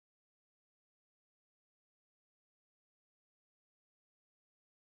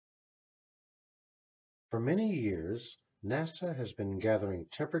For many years, NASA has been gathering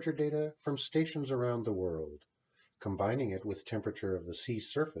temperature data from stations around the world, combining it with temperature of the sea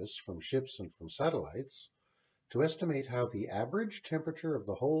surface from ships and from satellites to estimate how the average temperature of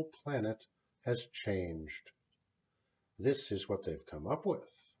the whole planet has changed. This is what they've come up with.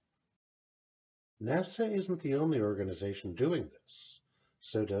 NASA isn't the only organization doing this.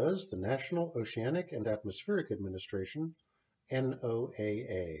 So does the National Oceanic and Atmospheric Administration,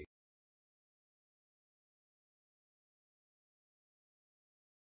 NOAA.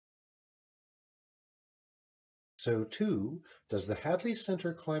 So too does the Hadley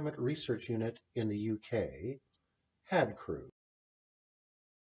Center Climate Research Unit in the UK, HADCRU.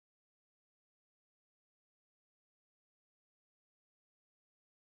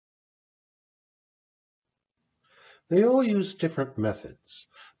 They all use different methods,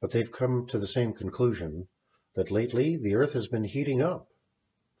 but they've come to the same conclusion that lately the Earth has been heating up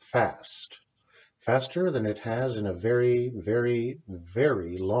fast, faster than it has in a very, very,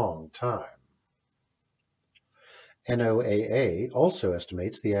 very long time. NOAA also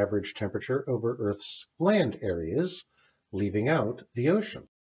estimates the average temperature over Earth's land areas, leaving out the ocean.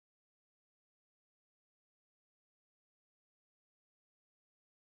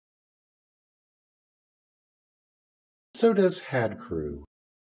 So does HADCRU.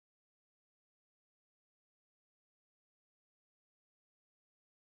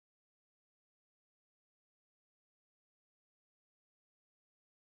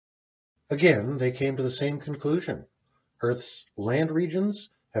 Again, they came to the same conclusion. Earth's land regions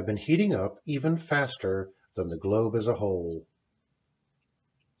have been heating up even faster than the globe as a whole.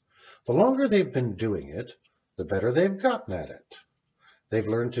 The longer they've been doing it, the better they've gotten at it. They've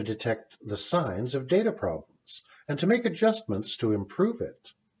learned to detect the signs of data problems and to make adjustments to improve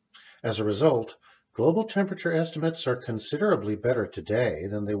it. As a result, global temperature estimates are considerably better today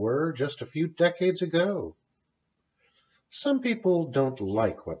than they were just a few decades ago. Some people don't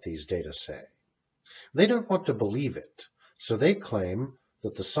like what these data say. They don't want to believe it, so they claim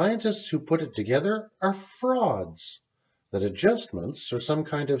that the scientists who put it together are frauds, that adjustments are some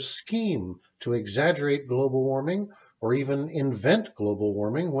kind of scheme to exaggerate global warming or even invent global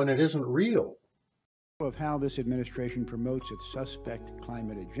warming when it isn't real. Of how this administration promotes its suspect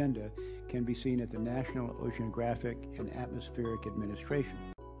climate agenda can be seen at the National Oceanographic and Atmospheric Administration.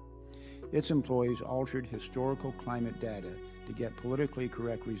 Its employees altered historical climate data to get politically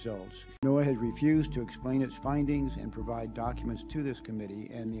correct results. NOAA has refused to explain its findings and provide documents to this committee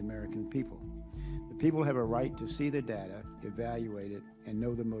and the American people. The people have a right to see the data, evaluate it, and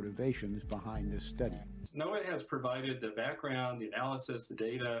know the motivations behind this study. NOAA has provided the background, the analysis, the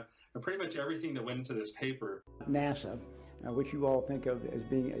data, and pretty much everything that went into this paper. NASA, which you all think of as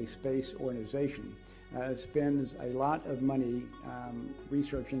being a space organization, spends a lot of money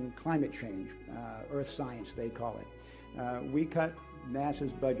researching climate change, earth science they call it. We cut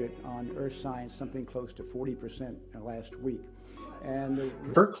NASA's budget on earth science something close to 40% last week. And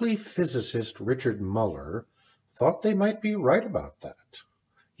Berkeley physicist Richard Muller thought they might be right about that.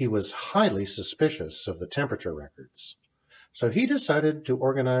 He was highly suspicious of the temperature records. So he decided to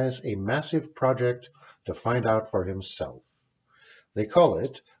organize a massive project to find out for himself. They call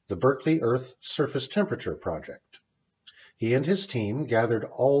it the Berkeley Earth Surface Temperature Project. He and his team gathered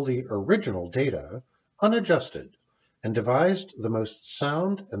all the original data, unadjusted, and devised the most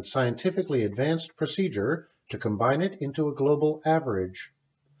sound and scientifically advanced procedure to combine it into a global average.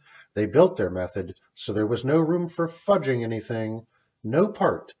 They built their method so there was no room for fudging anything, no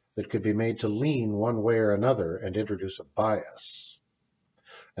part that could be made to lean one way or another and introduce a bias.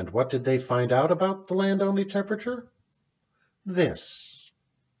 And what did they find out about the land-only temperature? This.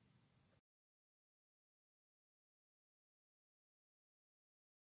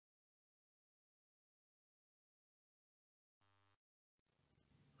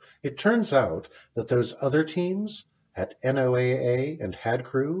 It turns out that those other teams at NOAA and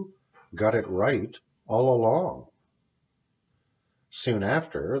HADCRU got it right all along. Soon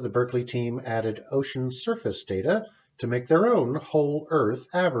after, the Berkeley team added ocean surface data to make their own whole Earth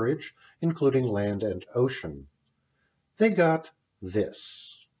average, including land and ocean. They got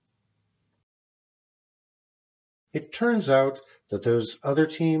this. It turns out that those other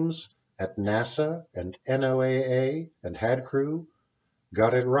teams at NASA and NOAA and HADCRU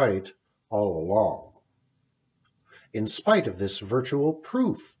got it right all along. In spite of this virtual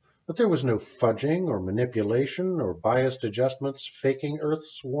proof that there was no fudging or manipulation or biased adjustments faking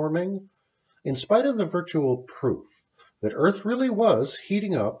Earth's warming, in spite of the virtual proof that Earth really was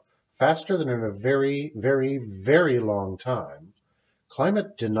heating up faster than in a very, very, very long time,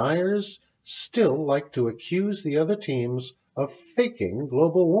 climate deniers still like to accuse the other teams of faking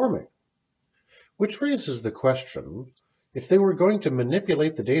global warming, Which raises the question, if they were going to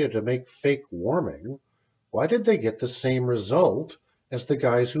manipulate the data to make fake warming, why did they get the same result as the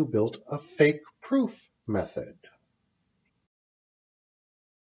guys who built a fake proof method?